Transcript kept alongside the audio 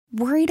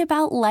Worried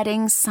about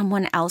letting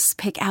someone else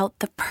pick out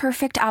the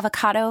perfect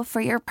avocado for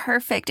your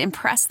perfect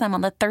impress them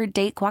on the third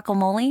date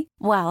guacamole?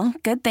 Well,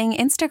 good thing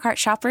Instacart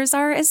shoppers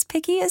are as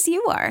picky as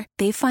you are.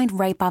 They find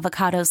ripe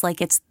avocados like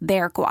it's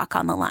their guac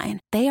on the line.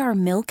 They are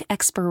milk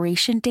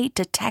expiration date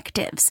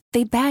detectives.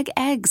 They bag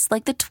eggs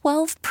like the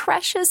 12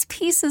 precious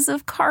pieces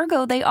of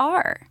cargo they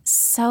are.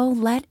 So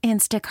let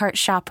Instacart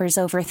shoppers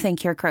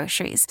overthink your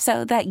groceries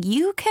so that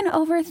you can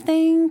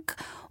overthink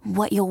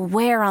what you'll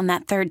wear on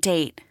that third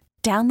date.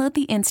 Download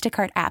the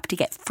Instacart app to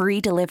get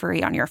free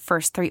delivery on your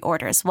first 3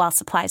 orders while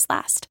supplies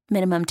last.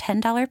 Minimum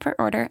 $10 per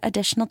order.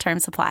 Additional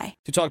terms apply.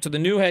 To talk to the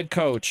new head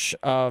coach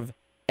of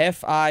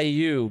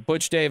FIU,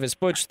 Butch Davis.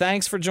 Butch,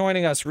 thanks for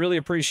joining us. Really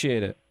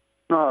appreciate it.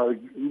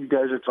 You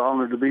guys, it's an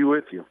honor to be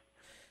with you.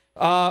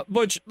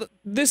 Butch,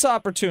 this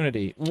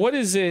opportunity, what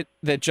is it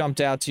that jumped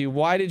out to you?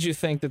 Why did you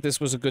think that this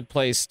was a good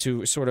place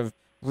to sort of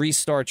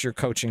restart your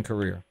coaching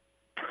career?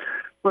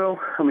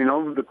 Well, I mean,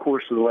 over the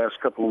course of the last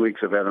couple of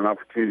weeks, I've had an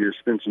opportunity to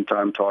spend some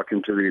time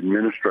talking to the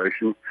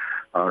administration.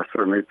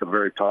 Certainly at the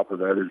very top of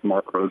that is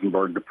Mark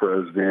Rosenberg, the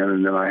president,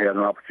 and then I had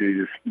an opportunity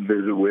to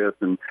visit with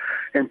and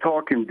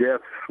talk in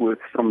depth with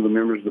some of the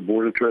members of the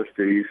Board of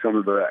Trustees, some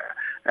of the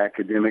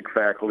academic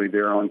faculty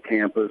there on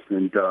campus,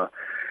 and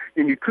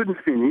you couldn't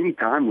spend any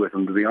time with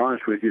them, to be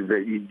honest with you,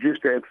 that you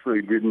just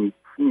absolutely didn't,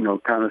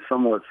 kind of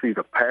somewhat see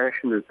the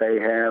passion that they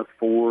have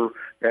for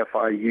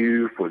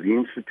FIU, for the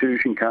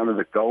institution, kind of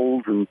the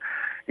goals and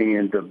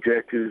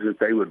objectives that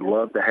they would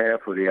love to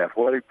have for the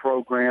athletic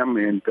program,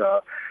 and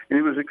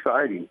it was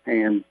exciting.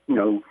 And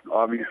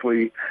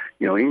obviously,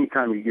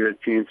 anytime you get a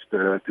chance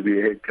to be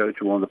a head coach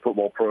of one of the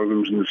football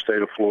programs in the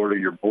state of Florida,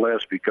 you're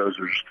blessed because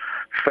there's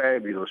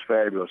fabulous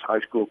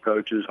high school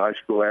coaches, high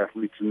school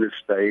athletes in this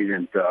state,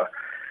 and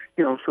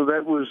so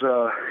that was,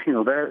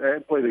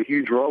 that played a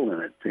huge role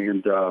in it.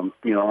 And,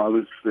 I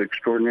was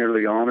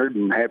extraordinarily honored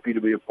and happy to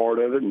be a part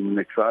of it and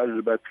excited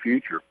about the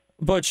future.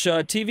 Butch,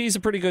 TV's a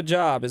pretty good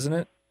job, isn't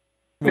it?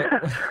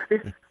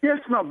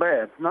 It's not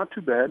bad. Not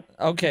too bad.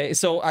 Okay,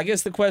 so I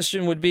guess the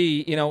question would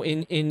be,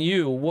 in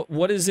you,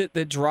 what is it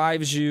that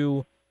drives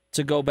you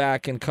to go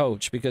back and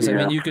coach? Because, I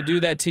mean, you could do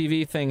that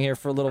TV thing here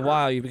for a little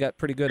while. You've got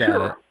pretty good at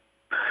it.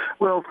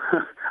 Well,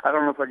 I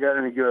don't know if I got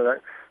any good at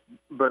it.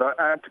 But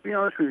I, to be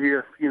honest with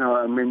you,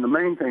 the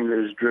main thing that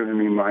has driven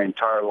me my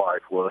entire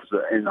life was,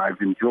 and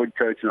I've enjoyed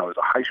coaching. I was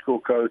a high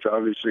school coach.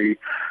 Obviously,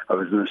 I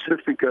was an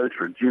assistant coach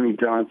for Jimmy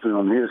Johnson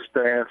on his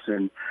staffs,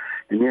 and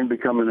then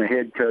becoming a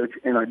head coach.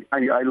 And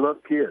I love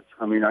kids.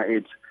 I mean,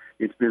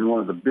 it's been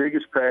one of the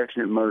biggest,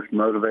 passionate, most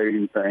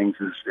motivating things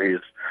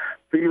is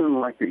feeling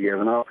like that you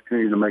have an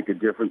opportunity to make a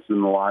difference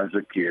in the lives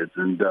of kids.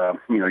 And,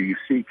 you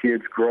see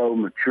kids grow,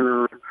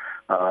 mature.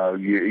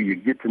 You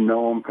get to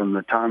know them from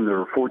the time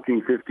they're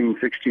 14, 15,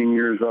 16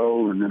 years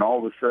old, and then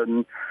all of a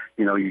sudden,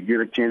 you get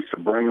a chance to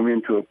bring them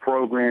into a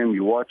program.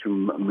 You watch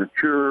them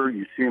mature.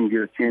 You see them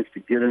get a chance to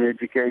get an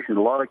education.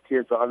 A lot of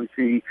kids,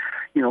 obviously,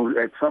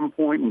 at some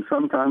point, and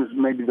sometimes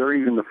maybe they're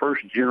even the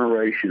first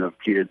generation of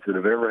kids that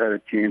have ever had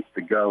a chance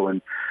to go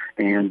and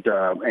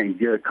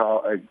get a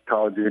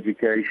college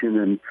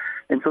education,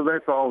 and so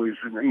that's always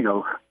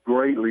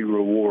greatly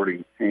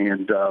rewarding.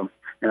 And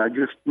I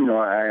just,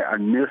 I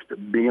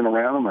missed being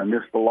around them. I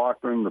missed the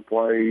locker room, the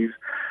plays,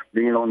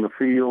 being on the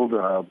field,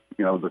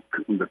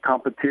 the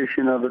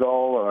competition of it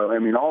all.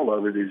 All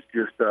of it is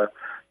just,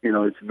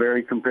 it's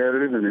very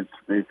competitive, and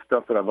it's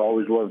stuff that I've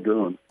always loved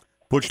doing.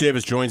 Butch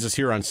Davis joins us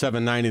here on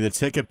 790 The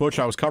Ticket. Butch,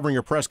 I was covering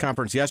your press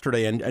conference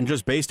yesterday, and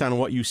just based on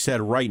what you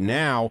said right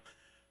now,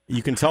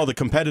 you can tell the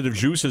competitive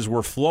juices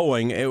were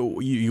flowing.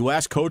 You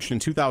last coached in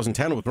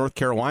 2010 with North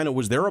Carolina.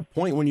 Was there a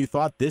point when you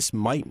thought this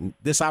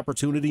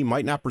opportunity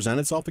might not present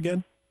itself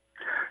again?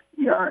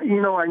 Yeah,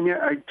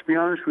 to be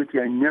honest with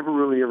you, I never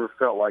really ever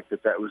felt like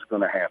that was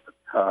going to happen.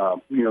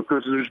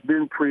 Because there's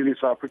been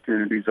previous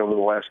opportunities over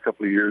the last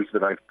couple of years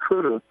that I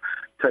could have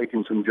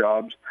taken some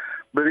jobs.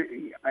 But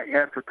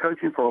after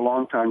coaching for a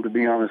long time, to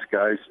be honest,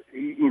 guys,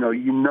 you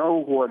know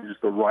what is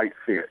the right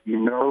fit. You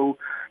know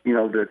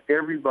that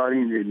everybody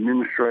in the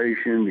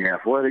administration, the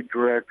athletic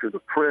director, the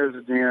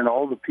president,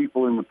 all the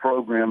people in the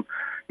program,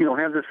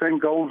 have the same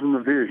goals and the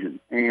vision.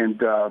 And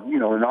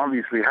and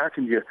obviously, how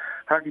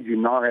could you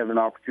not have an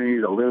opportunity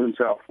to live in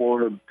South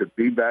Florida, to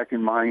be back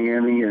in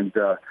Miami, and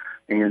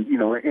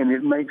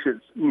it makes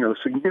it,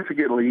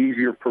 significantly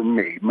easier for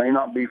me. It may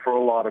not be for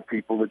a lot of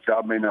people, the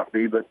job may not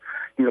be, but,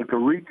 to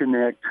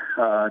reconnect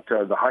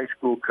to the high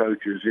school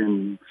coaches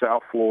in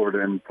South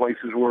Florida and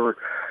places where,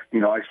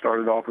 I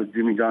started off with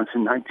Jimmy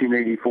Johnson in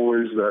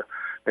 1984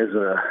 as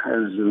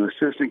an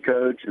assistant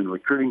coach and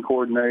recruiting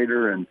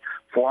coordinator, and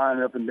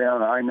flying up and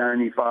down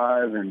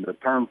I-95 and the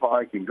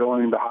Turnpike and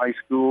going into high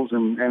schools,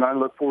 and I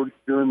look forward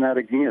to doing that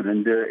again.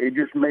 And it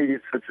just made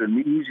it such an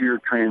easier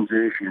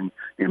transition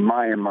in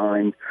my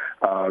mind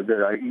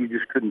that you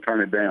just couldn't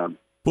turn it down.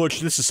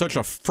 Butch, this is such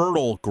a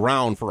fertile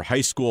ground for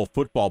high school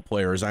football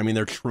players. I mean,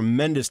 they're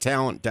tremendous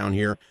talent down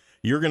here.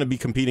 You're going to be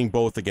competing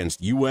both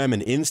against UM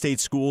and in-state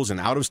schools and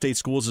out-of-state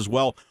schools as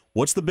well.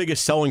 What's the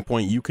biggest selling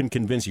point you can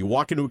convince? You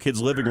walk into a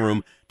kid's living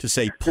room to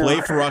say, play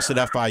for us at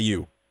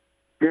FIU.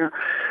 Yeah.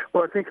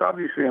 Well, I think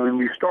obviously,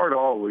 we start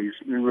always,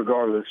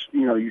 regardless,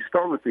 you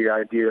start with the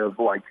idea of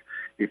like,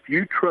 if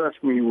you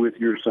trust me with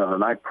your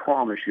son, I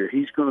promise you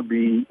he's going to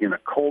be in a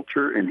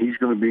culture and he's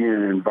going to be in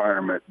an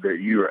environment that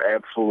you are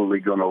absolutely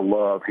going to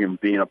love him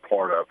being a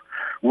part of.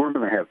 We're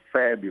going to have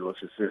fabulous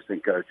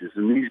assistant coaches,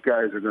 and these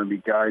guys are going to be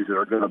guys that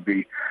are going to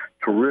be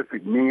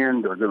terrific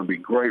men. They're going to be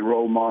great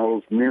role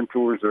models,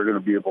 mentors. They're going to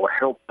be able to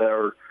help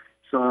their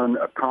son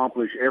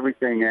accomplish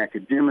everything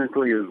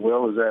academically as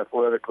well as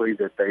athletically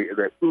that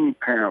any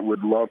parent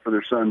would love for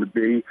their son to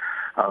be.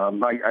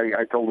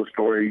 I told a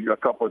story a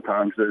couple of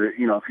times that,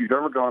 if you've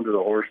ever gone to the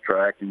horse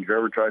track and you've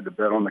ever tried to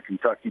bet on the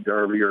Kentucky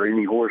Derby or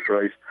any horse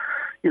race,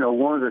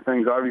 one of the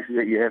things obviously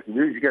that you have to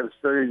do is you got to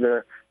study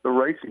the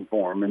racing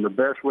form. And the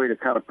best way to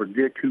kind of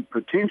predict who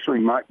potentially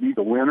might be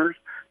the winners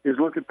is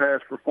look at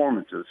past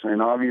performances.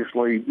 And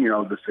obviously,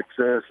 the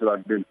success that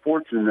I've been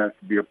fortunate enough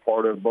to be a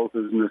part of, both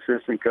as an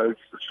assistant coach,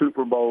 the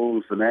Super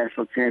Bowls, the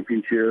national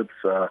championships,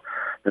 the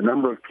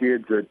number of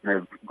kids that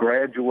have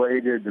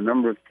graduated, the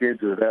number of kids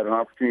that have had an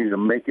opportunity to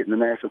make it in the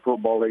National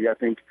Football League. I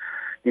think,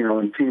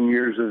 in 10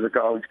 years as a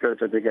college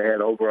coach, I think I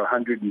had over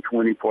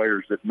 120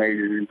 players that made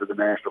it into the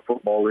National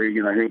Football League,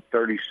 and I think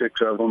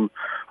 36 of them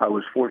I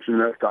was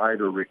fortunate enough to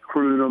either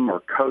recruit them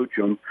or coach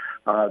them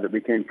that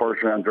became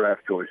first-round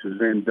draft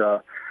choices. And,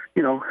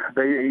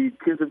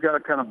 kids have got to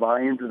kind of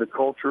buy into the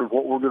culture of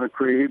what we're going to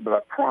create, but I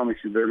promise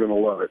you they're going to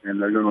love it,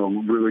 and they're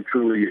going to really,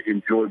 truly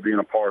enjoy being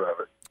a part of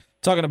it.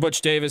 Talking to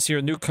Butch Davis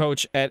here, new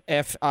coach at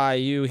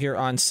FIU here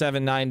on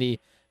 790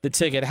 The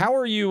Ticket. How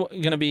are you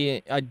going to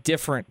be a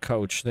different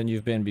coach than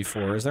you've been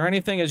before? Is there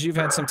anything, as you've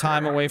had some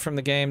time away from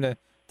the game, to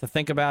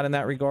think about in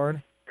that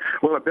regard?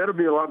 Well, it better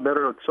be a lot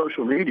better at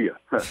social media.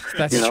 That's true.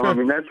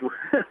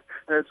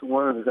 That's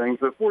one of the things.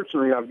 But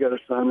fortunately, I've got a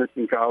son that's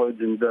in college,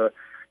 and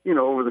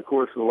over the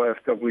course of the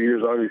last couple of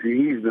years, obviously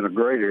he's been a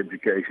great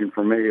education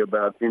for me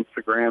about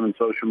Instagram and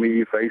social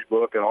media,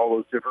 Facebook, and all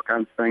those different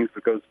kinds of things,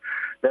 because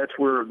that's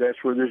where this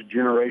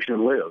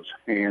generation lives.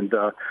 And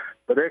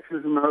but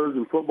X's and O's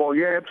in football,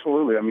 yeah,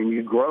 absolutely.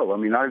 You grow.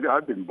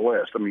 I've been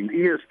blessed.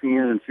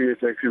 ESPN and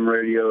SiriusXM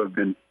Radio have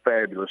been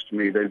fabulous to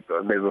me.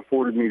 They've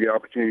afforded me the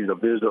opportunity to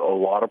visit a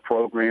lot of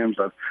programs.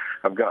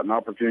 I've gotten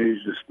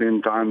opportunities to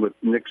spend time with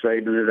Nick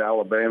Saban at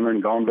Alabama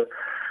and gone to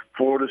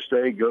Florida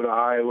State, go to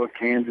Iowa,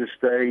 Kansas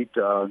State,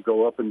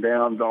 go up and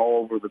down all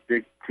over the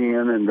Big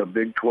Ten and the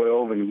Big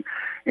 12, and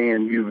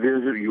you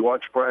visit, you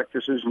watch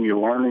practices, and you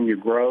learn and you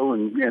grow,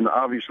 and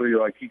obviously,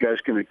 like you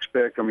guys can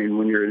expect,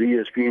 when you're at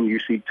ESPN, you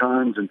see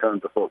tons and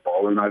tons of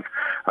football, and I've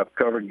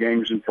covered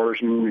games in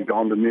person and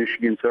gone to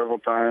Michigan several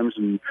times,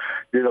 and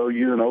did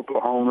OU and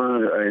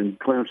Oklahoma and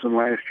Clemson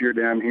last year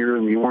down here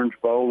in the Orange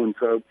Bowl, and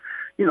so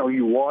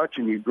you watch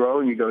and you grow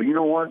and you go, you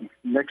know what,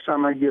 next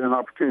time I get an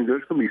opportunity,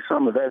 there's going to be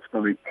some of that's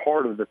going to be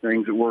part of the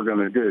things that we're going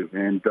to do.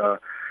 And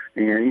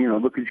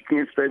because you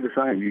can't stay the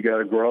same. You got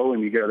to grow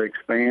and you got to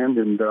expand.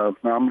 And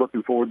I'm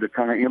looking forward to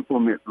kind of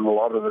implementing a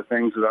lot of the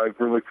things that I've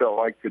really felt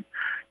like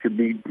could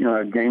be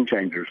game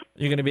changers.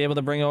 You're going to be able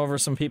to bring over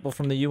some people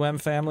from the UM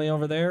family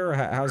over there, or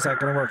how's that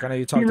going to work? I know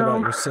you talked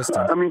about your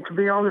systems. To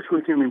be honest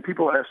with you,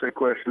 people ask that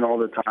question all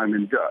the time.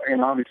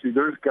 And obviously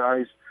there's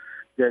guys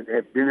that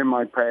have been in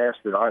my past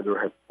that either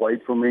have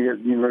played for me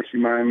at the University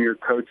of Miami or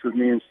coached with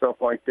me and stuff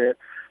like that.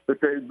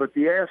 But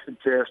the acid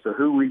test of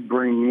who we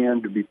bring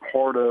in to be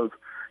part of,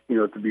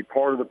 to be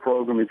part of the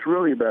program, it's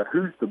really about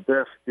who's the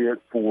best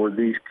fit for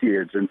these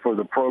kids and for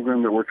the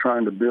program that we're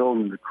trying to build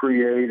and to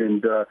create.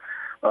 And,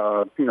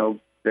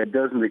 that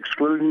doesn't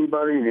exclude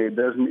anybody and it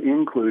doesn't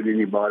include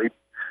anybody.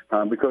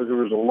 Because there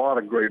was a lot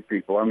of great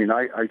people.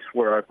 I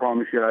swear, I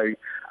promise you,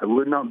 I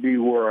would not be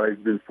where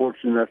I've been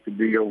fortunate enough to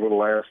be over the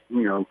last,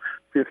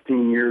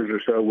 15 years or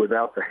so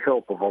without the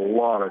help of a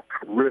lot of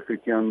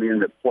terrific young men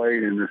that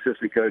played and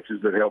assistant coaches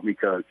that helped me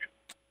coach.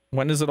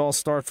 When does it all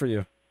start for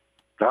you?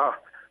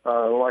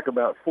 Like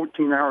about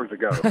 14 hours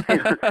ago.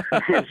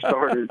 It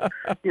started,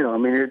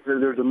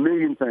 there's a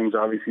million things,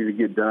 obviously, to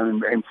get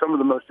done. And some of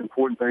the most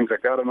important things, I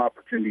got an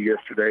opportunity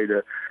yesterday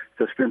to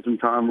spend some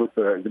time with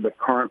the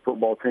current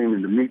football team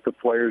and to meet the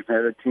players and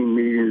had a team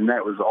meeting, and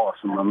that was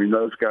awesome.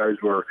 Those guys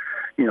were,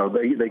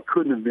 they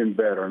couldn't have been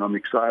better, and I'm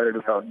excited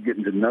about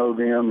getting to know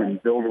them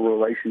and build a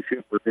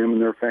relationship with them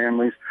and their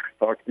families,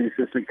 talk to the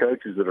assistant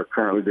coaches that are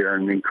currently there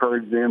and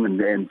encourage them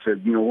and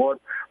said, you know what,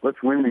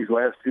 let's win these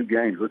last two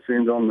games. Let's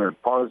end on a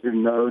positive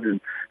note and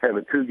have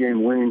a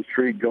 2-game winning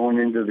streak going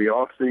into the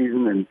off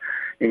season,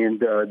 and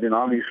then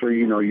obviously,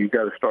 you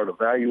got to start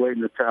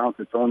evaluating the talent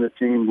that's on the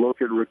team,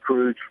 look at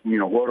recruits,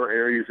 what are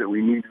areas that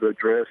we need to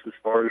address as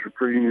far as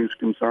recruiting is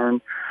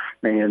concerned,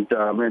 and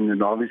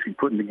then obviously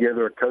putting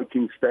together a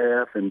coaching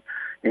staff and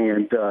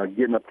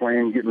getting a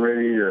plan, getting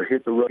ready to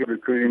hit the road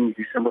recruiting.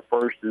 December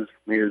 1st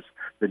is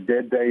the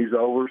dead days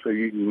over, so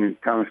you can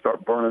kind of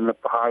start burning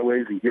up the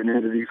highways and getting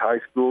into these high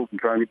schools and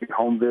trying to get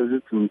home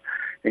visits and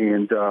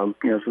so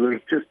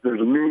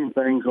there's a million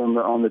things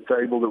on the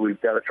table that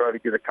we've got to try to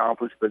get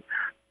accomplished. But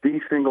the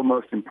single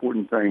most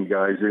important thing,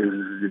 guys,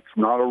 is it's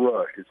not a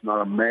rush. It's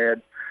not a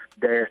mad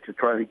dash to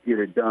try to get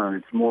it done.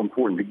 It's more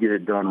important to get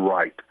it done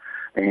right.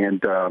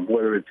 And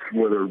whether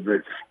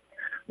it's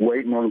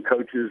waiting on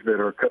coaches that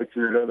are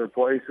coaching at other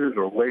places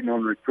or waiting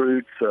on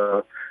recruits,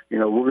 we're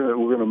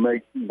gonna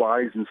make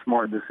wise and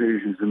smart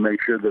decisions and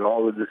make sure that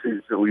all the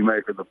decisions that we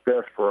make are the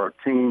best for our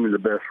team and the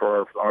best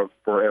for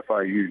for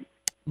FIU.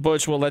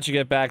 Butch, we'll let you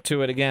get back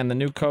to it again. The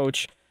new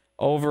coach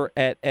over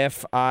at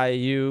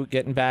FIU,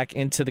 getting back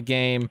into the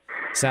game.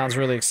 Sounds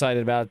really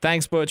excited about it.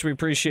 Thanks, Butch. We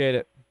appreciate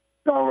it.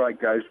 All right,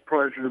 guys.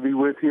 Pleasure to be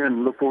with you,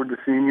 and look forward to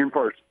seeing you in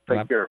person.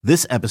 Take care.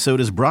 This episode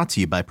is brought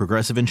to you by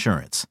Progressive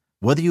Insurance.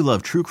 Whether you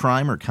love true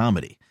crime or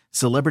comedy,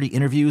 celebrity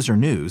interviews or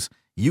news,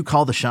 you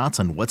call the shots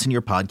on what's in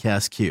your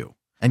podcast queue.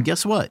 And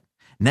guess what?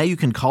 Now you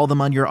can call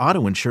them on your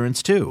auto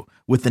insurance, too,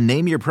 with the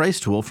Name Your Price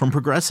tool from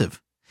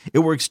Progressive. It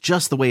works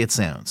just the way it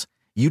sounds.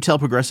 You tell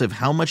Progressive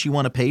how much you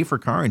want to pay for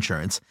car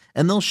insurance,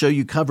 and they'll show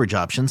you coverage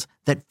options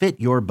that fit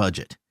your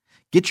budget.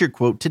 Get your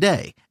quote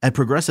today at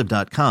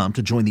Progressive.com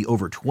to join the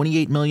over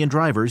 28 million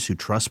drivers who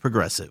trust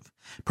Progressive.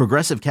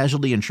 Progressive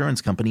Casualty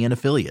Insurance Company and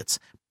Affiliates.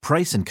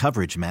 Price and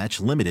coverage match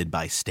limited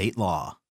by state law.